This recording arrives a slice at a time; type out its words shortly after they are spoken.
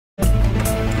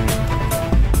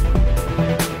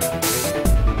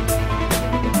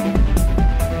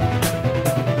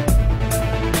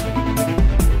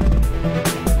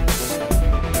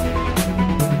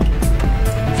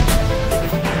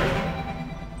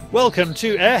Welcome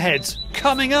to Airheads.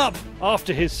 Coming up,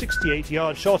 after his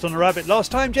 68-yard shot on a rabbit last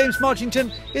time, James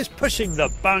Marchington is pushing the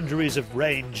boundaries of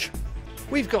range.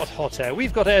 We've got HotAir,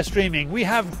 we've got Airstreaming, we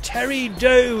have Terry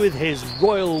Doe with his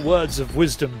royal words of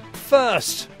wisdom.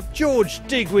 First, George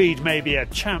Digweed may be a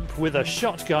champ with a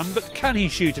shotgun, but can he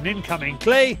shoot an incoming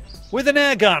clay with an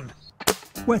airgun?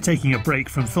 We're taking a break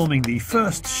from filming the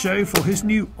first show for his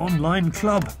new online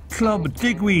club, Club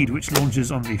Digweed, which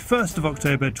launches on the 1st of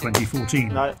October 2014.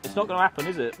 No, it's not going to happen,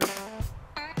 is it?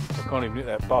 I can't even hit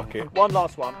that bucket. One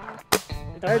last one.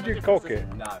 How'd you cock it?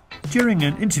 No. During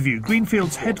an interview,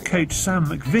 Greenfield's head coach Sam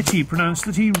McVitie pronounced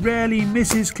that he rarely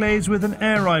misses clays with an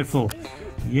air rifle.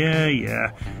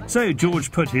 Yeah. So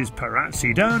George put his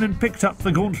Parazzi down and picked up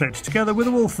the gauntlet together with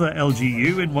a Walther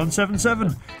LGU in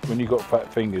 177. When you've got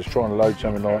fat fingers trying to load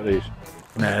something like this.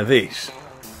 Now this.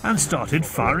 And started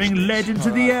firing lead into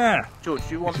the air. George,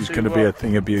 do you want This is to... going to be a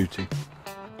thing of beauty.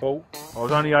 Paul, I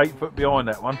was only 8 foot behind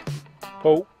that one.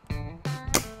 Paul.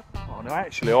 Oh no,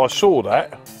 actually I saw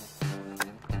that.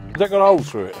 Has that got a hole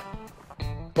through it?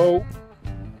 Paul.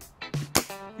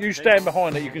 You stand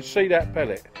behind it, you can see that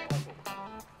pellet.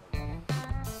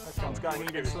 This one's going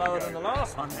even slower than the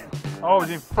last one then. I was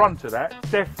in front of that,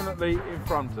 definitely in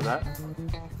front of that.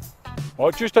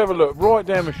 Right, just have a look, right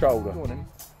down my shoulder. Go on then.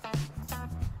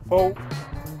 Paul,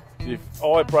 if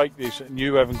I break this and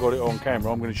you haven't got it on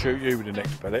camera, I'm going to shoot you with the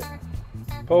next pellet.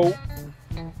 Paul.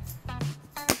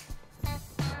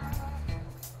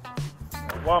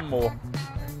 One more.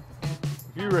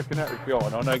 If you reckon that was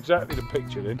behind, I know exactly the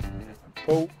picture then.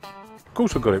 Paul. Of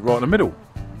course I got it right in the middle.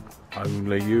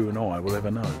 Only you and I will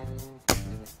ever know.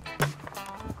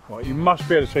 Right, you must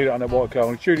be able to see that on the white cloud.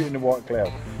 I'll shoot it in the white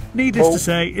cloud. Needless Paul. to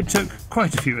say, it took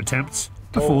quite a few attempts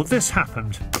before this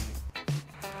happened.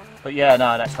 But yeah,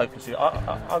 no, that's hopeless.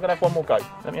 I'm going to have one more go.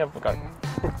 Let me have a go.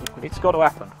 It's got to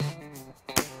happen.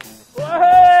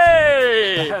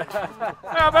 Hey!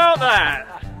 How about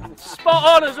that?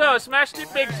 Spot on as well. Smashed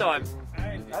it big time.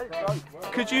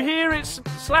 Could you hear it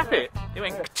slap it? It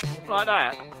went like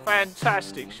that.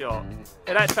 Fantastic shot.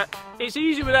 Yeah, it's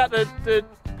easy without the...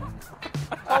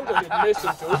 Hold on, listen,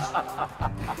 George.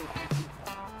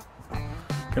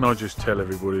 Can I just tell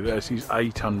everybody that this is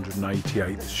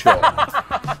 888th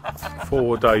shot.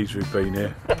 4 days we've been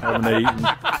here, haven't eaten.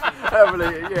 Haven't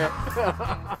eaten, yeah.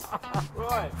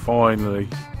 Right. Finally.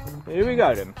 Here we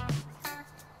go then.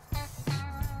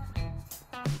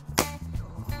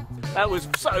 That was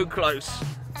so close.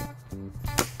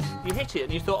 You hit it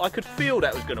and you thought I could feel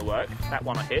that was going to work. That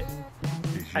one I hit.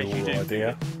 It's As you your do.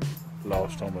 idea.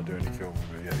 Last time I do any filming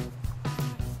with you.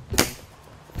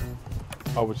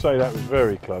 I would say that was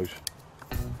very close.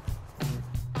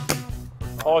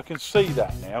 I can see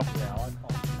that now. Yeah, I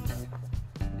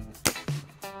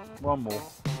can't. One more.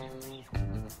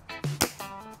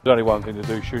 There's only one thing to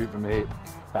do, shoot it from the hip.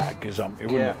 That gazumpy,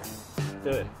 wouldn't it?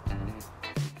 Do it.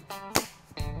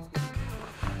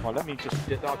 Well, let me just...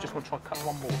 I just want to try and cut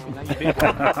one more. Now you bit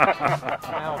one.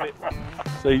 Now I bit one.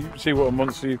 See what a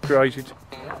monster you've created?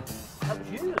 Yeah. That was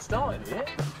you that started it,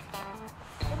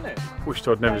 wasn't it? Wished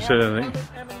I'd never said anything.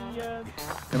 How many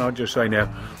Can I just say now,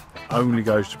 only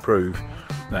goes to prove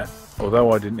that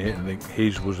although I didn't hit anything,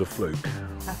 his was a fluke.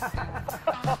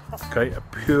 Okay, a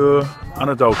pure,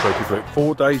 unadulterated fluke.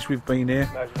 4 days we've been here.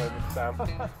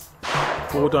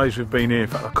 4 days we've been here. In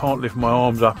fact, I can't lift my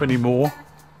arms up anymore.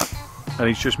 And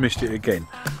he's just missed it again.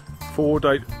 4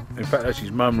 days. In fact, that's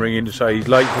his mum ringing to say he's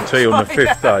late for tea on the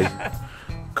 5th day.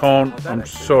 I'm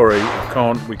sorry,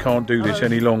 we can't do this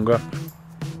any longer.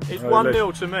 It's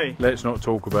 1-0 to me. Let's not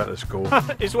talk about the score.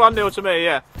 It's 1-0 to me,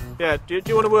 yeah. Yeah. Do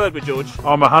you want a word with George? Do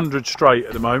I'm 100 straight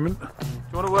at the moment.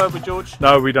 you want a word with George?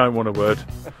 No, we don't want a word.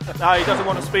 No, he doesn't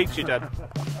want to speak to you, Dad.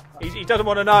 He doesn't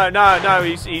want to know. No.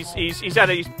 He's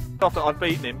had it. He's off that I've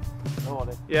beaten him.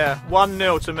 Yeah,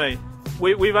 1-0 to me.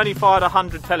 We've only fired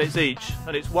 100 pellets each,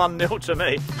 and it's 1-0 to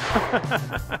me.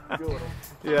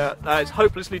 Yeah, no, it's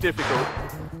hopelessly difficult.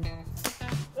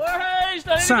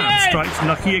 Sam strikes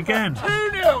lucky again.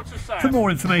 2-0 to Sam. For more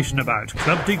information about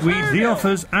Club Digweed, the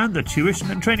offers and the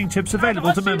tuition and training tips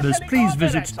available to members, please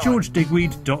visit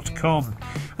georgedigweed.com.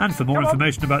 And for more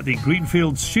information about the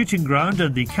Greenfields Shooting Ground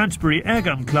and the Canterbury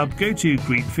Airgun Club, go to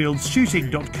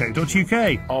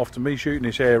greenfieldsshooting.co.uk. After me shooting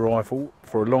this air rifle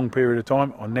for a long period of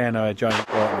time, I now know how James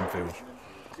Brightman feels.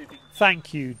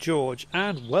 Thank you, George,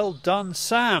 and well done,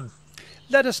 Sam.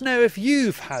 Let us know if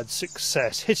you've had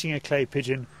success hitting a clay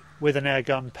pigeon with an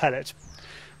airgun pellet.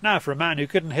 Now for a man who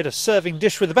couldn't hit a serving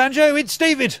dish with a banjo, it's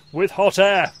David with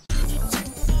HotAir.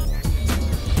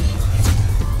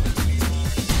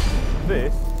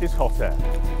 This is HotAir.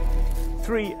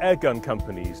 3 airgun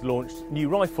companies launched new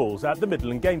rifles at the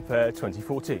Midland Game Fair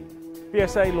 2014.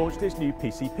 BSA launched its new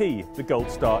PCP, the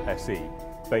Gold Star SE.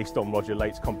 Based on Roger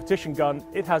Late's competition gun,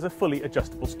 it has a fully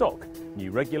adjustable stock, new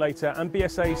regulator and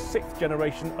BSA's 6th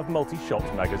generation of multi-shot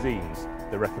magazines.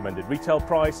 The recommended retail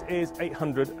price is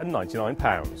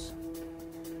 £899.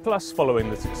 Plus,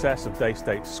 following the success of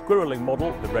Daystate's squirreling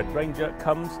model, the Red Ranger,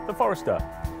 comes the Forester.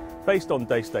 Based on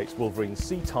Daystate's Wolverine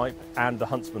C-Type and the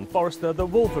Huntsman Forester, the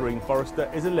Wolverine Forester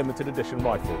is a limited edition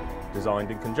rifle, designed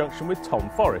in conjunction with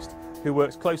Tom Forrest, who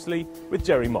works closely with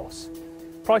Jerry Moss.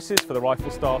 Prices for the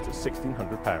rifle start at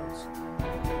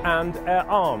 £1,600. And Air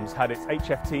Arms had its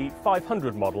HFT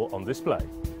 500 model on display.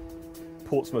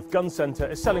 Portsmouth Gun Centre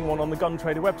is selling one on the Gun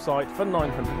Trader website for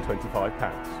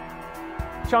 £925.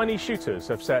 Chinese shooters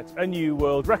have set a new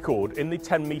world record in the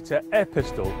 10-metre air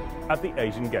pistol at the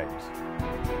Asian Games.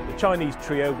 The Chinese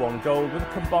trio won gold with a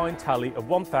combined tally of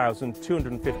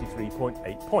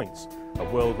 1,253.8 points, a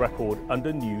world record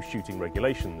under new shooting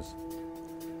regulations.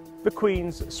 The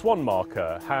Queen's Swan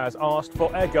marker has asked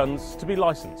for air guns to be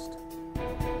licensed.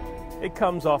 It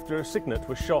comes after a cygnet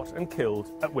was shot and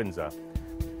killed at Windsor.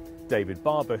 David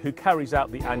Barber, who carries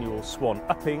out the annual Swan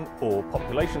Upping or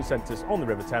population centres on the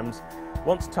River Thames,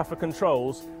 wants tougher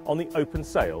controls on the open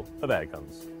sale of air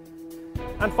guns.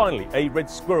 And finally, a red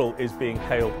squirrel is being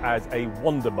hailed as a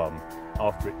wonder mum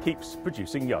after it keeps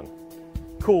producing young.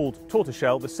 Called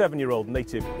Tortoiseshell, the 7-year-old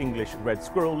native English red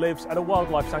squirrel lives at a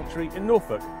wildlife sanctuary in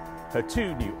Norfolk. Her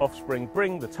 2 new offspring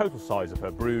bring the total size of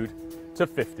her brood to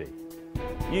 50.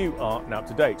 You are now up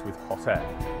to date with HotAir,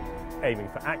 aiming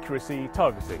for accuracy,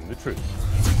 targeting the truth.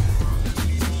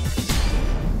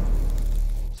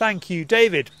 Thank you,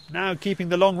 David. Now keeping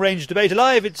the long-range debate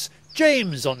alive, it's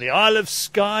James on the Isle of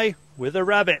Skye with a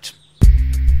rabbit.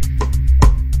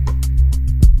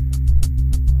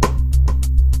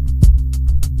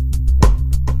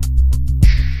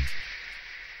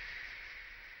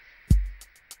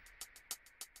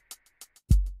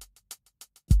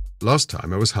 Last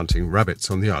time I was hunting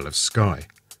rabbits on the Isle of Skye,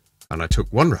 and I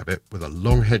took one rabbit with a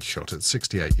long headshot at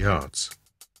 68 yards.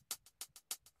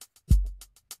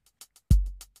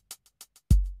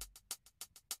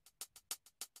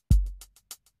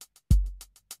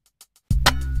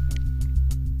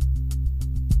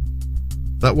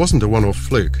 That wasn't a one-off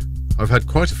fluke. I've had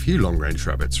quite a few long-range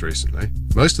rabbits recently,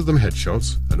 most of them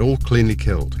headshots and all cleanly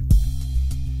killed.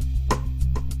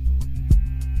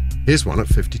 Here's one at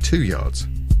 52 yards,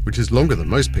 which is longer than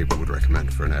most people would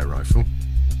recommend for an air rifle.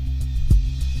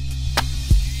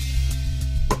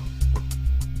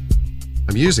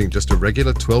 I'm using just a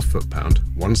regular 12 foot-pound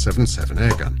 177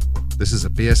 airgun. This is a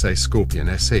BSA Scorpion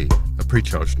SE, a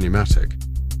pre-charged pneumatic.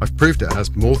 I've proved it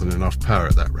has more than enough power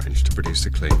at that range to produce a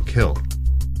clean kill.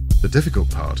 The difficult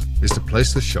part is to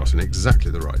place the shot in exactly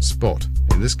the right spot,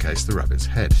 in this case the rabbit's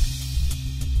head.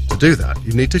 To do that,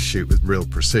 you need to shoot with real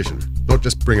precision, not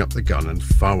just bring up the gun and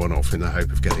fire one off in the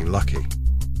hope of getting lucky.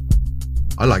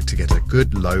 I like to get a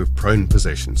good low prone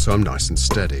position so I'm nice and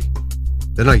steady.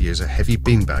 Then I use a heavy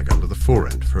beanbag under the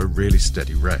forend for a really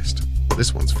steady rest.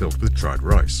 This one's filled with dried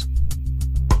rice.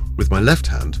 With my left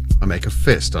hand, I make a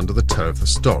fist under the toe of the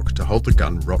stock to hold the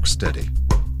gun rock steady.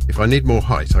 If I need more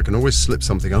height, I can always slip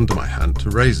something under my hand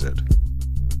to raise it.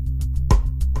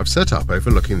 I've set up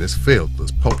overlooking this field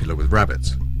that's popular with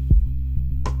rabbits.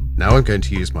 Now I'm going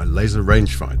to use my laser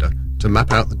rangefinder to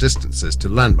map out the distances to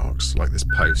landmarks like this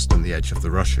post and the edge of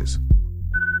the rushes.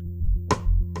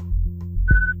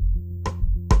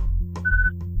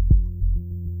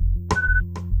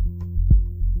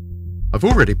 I've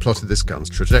already plotted this gun's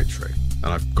trajectory, and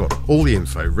I've got all the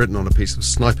info written on a piece of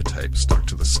sniper tape stuck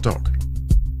to the stock.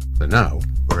 So now,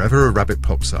 wherever a rabbit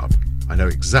pops up, I know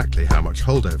exactly how much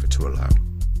holdover to allow.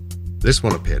 This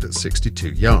one appeared at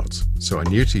 62 yards, so I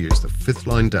knew to use the 5th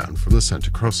line down from the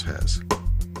centre crosshairs.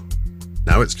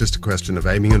 Now it's just a question of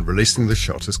aiming and releasing the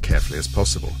shot as carefully as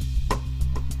possible.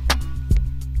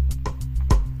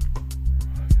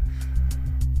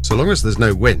 So long as there's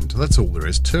no wind, that's all there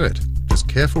is to it. Just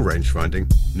careful range finding,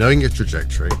 knowing your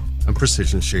trajectory, and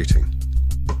precision shooting.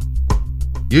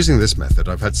 Using this method,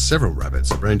 I've had several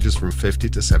rabbits at ranges from 50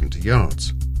 to 70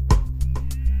 yards.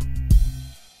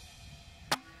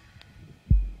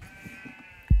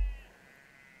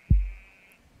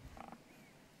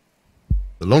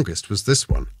 The longest was this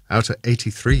one, out at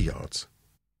 83 yards.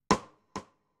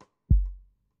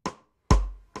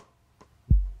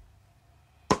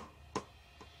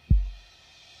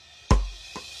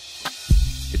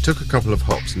 It took a couple of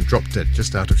hops and dropped dead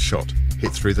just out of shot,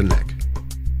 hit through the neck.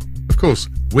 Of course,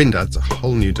 wind adds a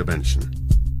whole new dimension.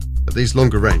 At these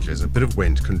longer ranges, a bit of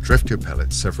wind can drift your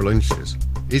pellets several inches,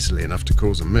 easily enough to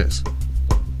cause a miss.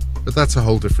 But that's a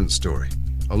whole different story.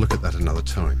 I'll look at that another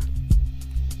time.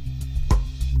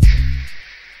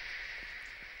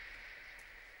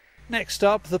 Next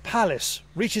up, the Palace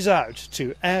reaches out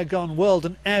to Airgun World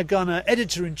and Airgunner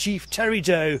Editor-in-Chief Terry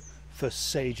Doe for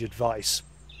sage advice.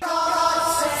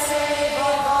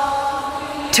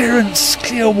 Terence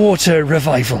Clearwater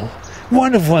revival.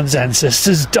 One of one's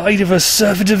ancestors died of a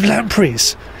surfeit of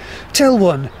lampreys. Tell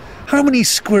one, how many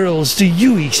squirrels do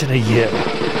you eat in a year?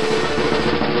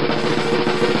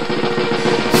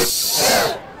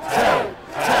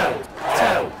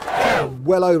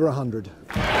 Well over 100.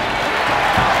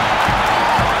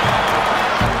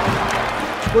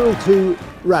 Squirrel to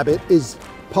rabbit is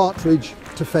partridge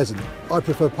to pheasant. I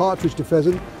prefer partridge to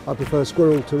pheasant. I prefer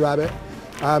squirrel to rabbit.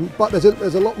 But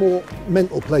there's a lot more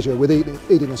mental pleasure with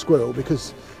eating a squirrel,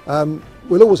 because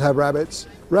we'll always have rabbits.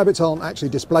 Rabbits aren't actually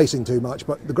displacing too much,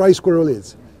 but the grey squirrel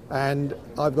is. And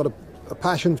I've got a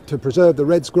passion to preserve the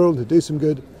red squirrel, to do some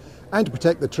good, and to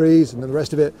protect the trees and the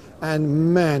rest of it.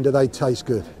 And man, do they taste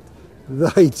good.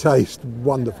 They taste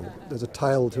wonderful. There's a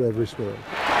tail to every squirrel.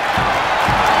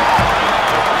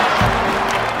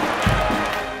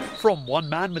 From one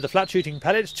man with a flat shooting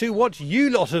pellet to what you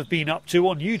lot have been up to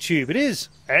on YouTube, it is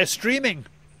Airstreaming.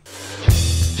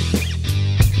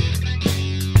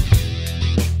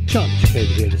 Charlie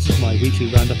over here, this is my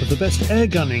weekly roundup of the best air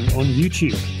gunning on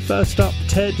YouTube. First up,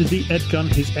 Ted the Ed Gun,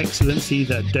 His Excellency,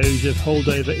 the Doge of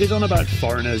Holdover, is on about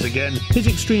foreigners again. His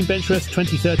Extreme Benchrest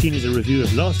 2013 is a review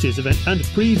of last year's event and a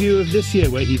preview of this year,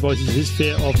 where he voices his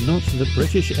fear of not the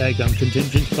British airgun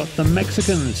contingent but the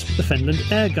Mexicans. The Finland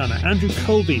air gunner Andrew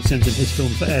Colby sends in his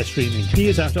film for Airstreaming. He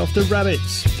is out after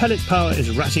rabbits. Pellet Power is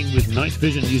ratting with night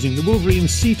vision using the Wolverine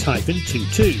C-Type in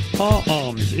 2.2. R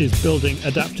Arms is building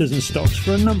adapters and stocks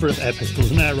for a number of air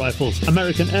pistols and air rifles.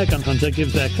 American Airgun Hunter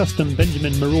gives their custom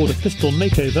Benjamin Marauder pistol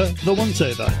makeover the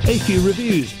once-over. AQ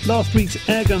Reviews. Last week's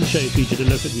airgun show featured a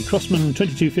look at the Crosman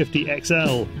 2250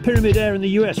 XL. Pyramid Air in the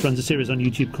US runs a series on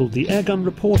YouTube called The Airgun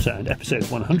Reporter, and episode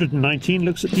 119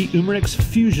 looks at the Umarex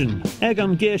Fusion.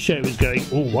 Airgun Gear Show is going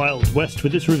all wild west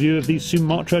with its review of the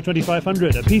Sumatra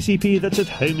 2500, a PCP that's at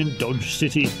home in Dodge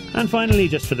City. And finally,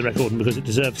 just for the record, and because it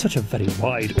deserves such a very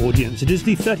wide audience, it is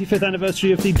the 35th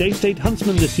anniversary of the Daystate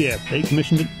Huntsman this year. They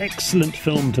commissioned an excellent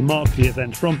film to mark the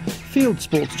event from Field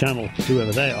Sports Channel,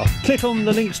 whoever they are. Click on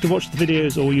the links to watch the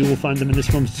videos, or you will find them in this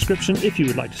film's description. If you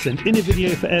would like to send in a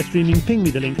video for Airstreaming, ping me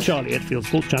the link,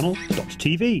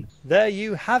 charlie@fieldsportschannel.tv. There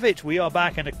you have it. We are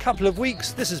back in a couple of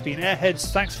weeks. This has been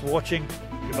Airheads. Thanks for watching.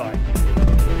 Goodbye.